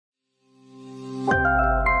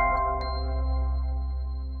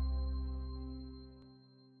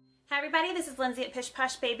everybody, this is Lindsay at Pish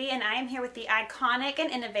Posh Baby, and I am here with the iconic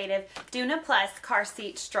and innovative Doona Plus car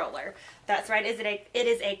seat stroller. That's right, it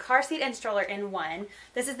is a car seat and stroller in one.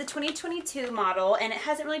 This is the 2022 model, and it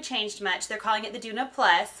hasn't really changed much. They're calling it the Doona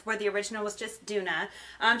Plus, where the original was just Doona.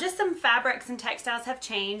 Just some fabrics and textiles have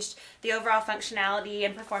changed. The overall functionality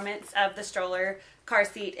and performance of the stroller car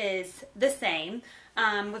seat is the same.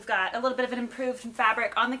 We've got a little bit of an improved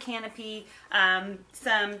fabric on the canopy,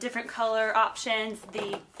 some different color options.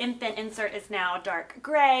 The infant insert is now dark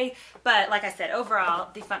gray, but like I said, overall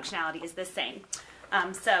the functionality is the same.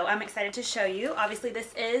 So I'm excited to show you. Obviously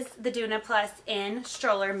this is the Doona Plus in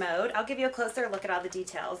stroller mode. I'll give you a closer look at all the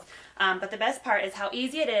details, but the best part is how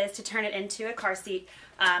easy it is to turn it into a car seat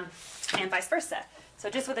and vice versa. So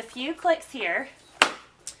just with a few clicks here,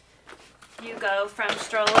 you go from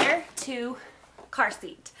stroller to car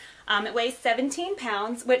seat. It weighs 17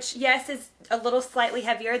 pounds, which yes is a little slightly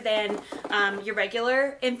heavier than your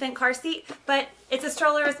regular infant car seat, but it's a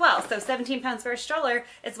stroller as well. So 17 pounds for a stroller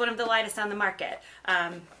is one of the lightest on the market.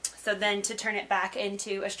 So then to turn it back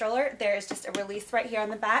into a stroller, there is just a release right here on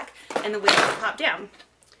the back and the wheels pop down.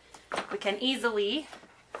 We can easily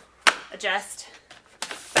adjust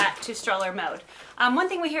back to stroller mode. One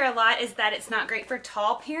thing we hear a lot is that it's not great for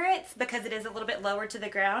tall parents because it is a little bit lower to the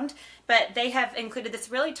ground, but they have included this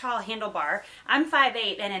really tall handlebar. I'm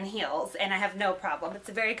 5'8" and in heels, and I have no problem. It's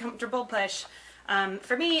a very comfortable push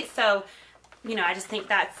for me, so you know, I just think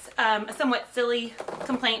that's a somewhat silly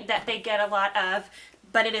complaint that they get a lot of,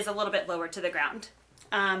 but it is a little bit lower to the ground.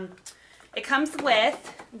 It comes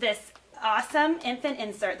with this awesome infant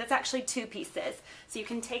insert that's actually two pieces, so you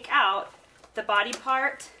can take out the body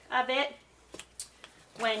part of it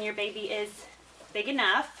when your baby is big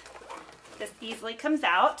enough. This easily comes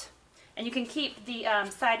out, and you can keep the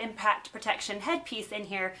side impact protection headpiece in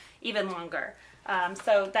here even longer.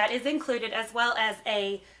 So that is included, as well as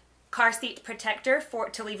a car seat protector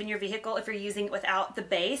to leave in your vehicle if you're using it without the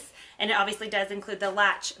base, and it obviously does include the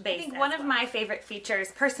latch base. I think one of my favorite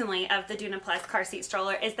features personally of the Doona Plus car seat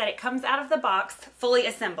stroller is that it comes out of the box fully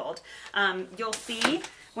assembled. You'll see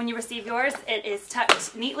when you receive yours, it is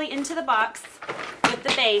tucked neatly into the box with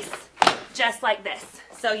the base, just like this.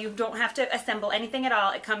 So you don't have to assemble anything at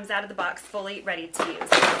all. It comes out of the box fully ready to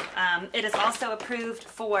use. It is also approved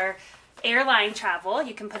for airline travel.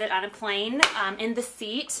 You can put it on a plane in the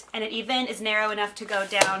seat, and it even is narrow enough to go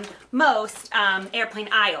down most airplane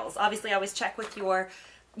aisles. Obviously, always check with your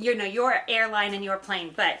airline and your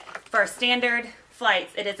plane, but for standard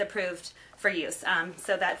flights, it is approved for use.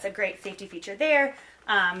 So that's a great safety feature there.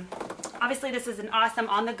 Obviously this is an awesome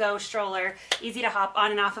on-the-go stroller, easy to hop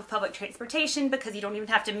on and off of public transportation because you don't even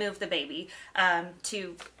have to move the baby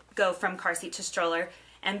to go from car seat to stroller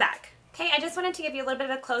and back. Okay, I just wanted to give you a little bit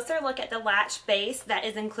of a closer look at the latch base that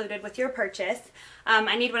is included with your purchase.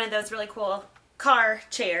 I need one of those really cool car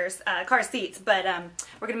chairs, car seats, but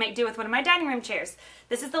we're going to make do with one of my dining room chairs.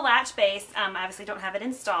 This is the latch base. I obviously don't have it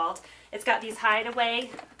installed. It's got these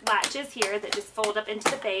hideaway latches here that just fold up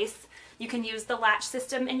into the base. You can use the latch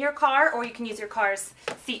system in your car, or you can use your car's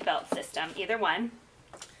seatbelt system, either one.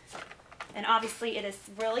 And obviously it is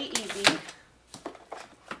really easy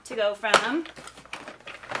to go from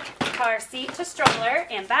car seat to stroller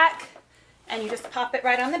and back, and you just pop it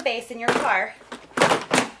right on the base in your car,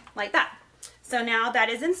 like that. So now that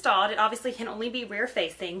is installed. It obviously can only be rear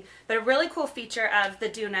facing, but a really cool feature of the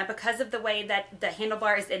Doona, because of the way that the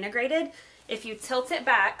handlebar is integrated, if you tilt it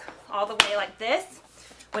back all the way like this,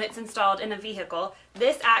 when it's installed in a vehicle,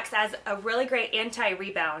 this acts as a really great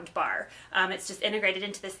anti-rebound bar. It's just integrated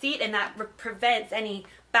into the seat, and that prevents any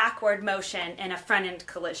backward motion in a front-end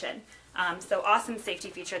collision. So awesome safety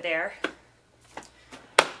feature there.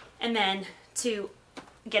 And then to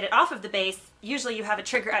get it off of the base, usually you have a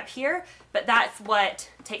trigger up here, but that's what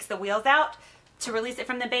takes the wheels out. To release it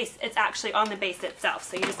from the base, it's actually on the base itself.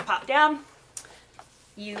 So you just pop down,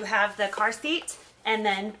 you have the car seat, and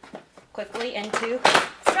then quickly into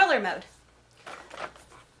stroller mode.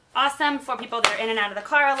 Awesome for people that are in and out of the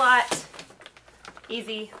car a lot.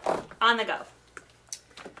 Easy, on the go.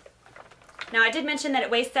 Now I did mention that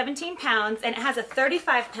it weighs 17 pounds and it has a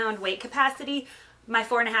 35-pound weight capacity. My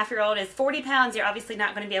 4.5-year-old is 40 pounds. You're obviously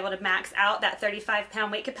not going to be able to max out that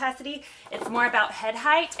 35-pound weight capacity. It's more about head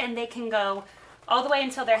height, and they can go all the way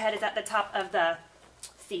until their head is at the top of the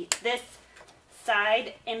seat. This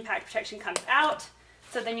side impact protection comes out.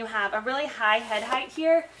 So then you have a really high head height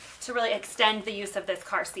here to really extend the use of this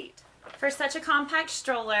car seat. For such a compact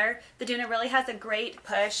stroller, the Doona really has a great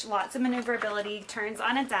push, lots of maneuverability, turns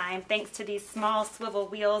on a dime thanks to these small swivel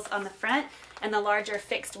wheels on the front and the larger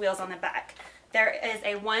fixed wheels on the back. There is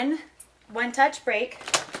a one touch brake.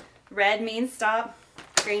 Red means stop,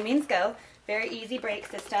 green means go. Very easy brake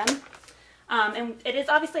system. And it is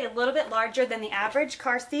obviously a little bit larger than the average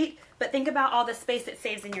car seat, but think about all the space it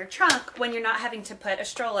saves in your trunk when you're not having to put a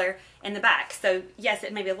stroller in the back. So yes,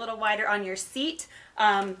 it may be a little wider on your seat,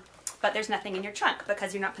 but there's nothing in your trunk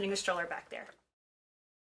because you're not putting a stroller back there.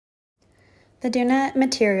 The Doona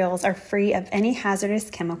materials are free of any hazardous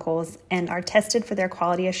chemicals and are tested for their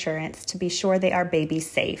quality assurance to be sure they are baby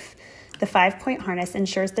safe. The 5-point harness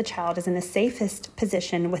ensures the child is in the safest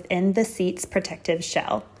position within the seat's protective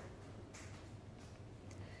shell.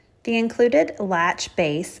 The included latch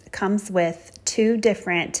base comes with 2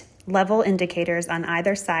 different level indicators on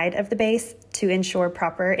either side of the base to ensure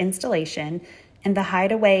proper installation, and the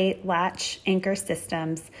hideaway latch anchor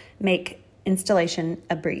systems make installation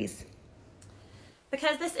a breeze.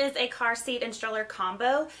 Because this is a car seat and stroller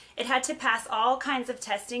combo, it had to pass all kinds of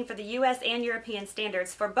testing for the US and European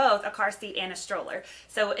standards for both a car seat and a stroller.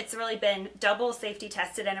 So it's really been double safety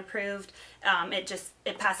tested and approved.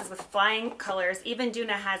 It passes with flying colors. Even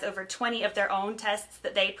Doona has over 20 of their own tests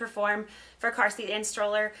that they perform for car seat and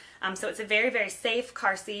stroller. So it's a very, very safe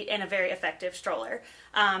car seat and a very effective stroller.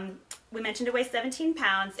 We mentioned it weighs 17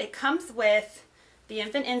 pounds. It comes with the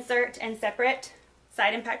infant insert and separate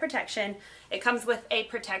side impact protection. It comes with a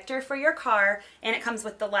protector for your car, and it comes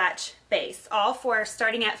with the latch base, all for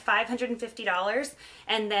starting at $550.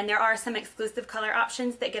 And then there are some exclusive color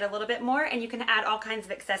options that get a little bit more, and you can add all kinds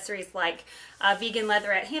of accessories like vegan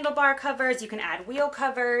leatherette handlebar covers. You can add wheel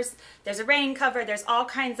covers. There's a rain cover. There's all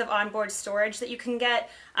kinds of onboard storage that you can get.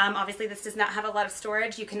 Obviously this does not have a lot of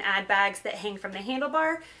storage. You can add bags that hang from the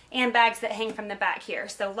handlebar and bags that hang from the back here.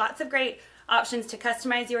 So lots of great options to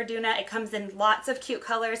customize your Doona. It comes in lots of cute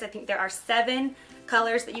colors. I think there are 7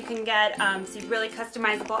 colors that you can get, so really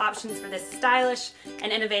customizable options for this stylish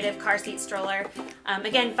and innovative car seat stroller.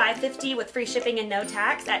 Again, $550 with free shipping and no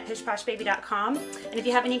tax at pishposhbaby.com. And if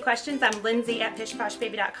you have any questions, I'm Lindsey at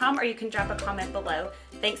pishposhbaby.com, or you can drop a comment below.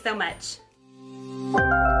 Thanks so much.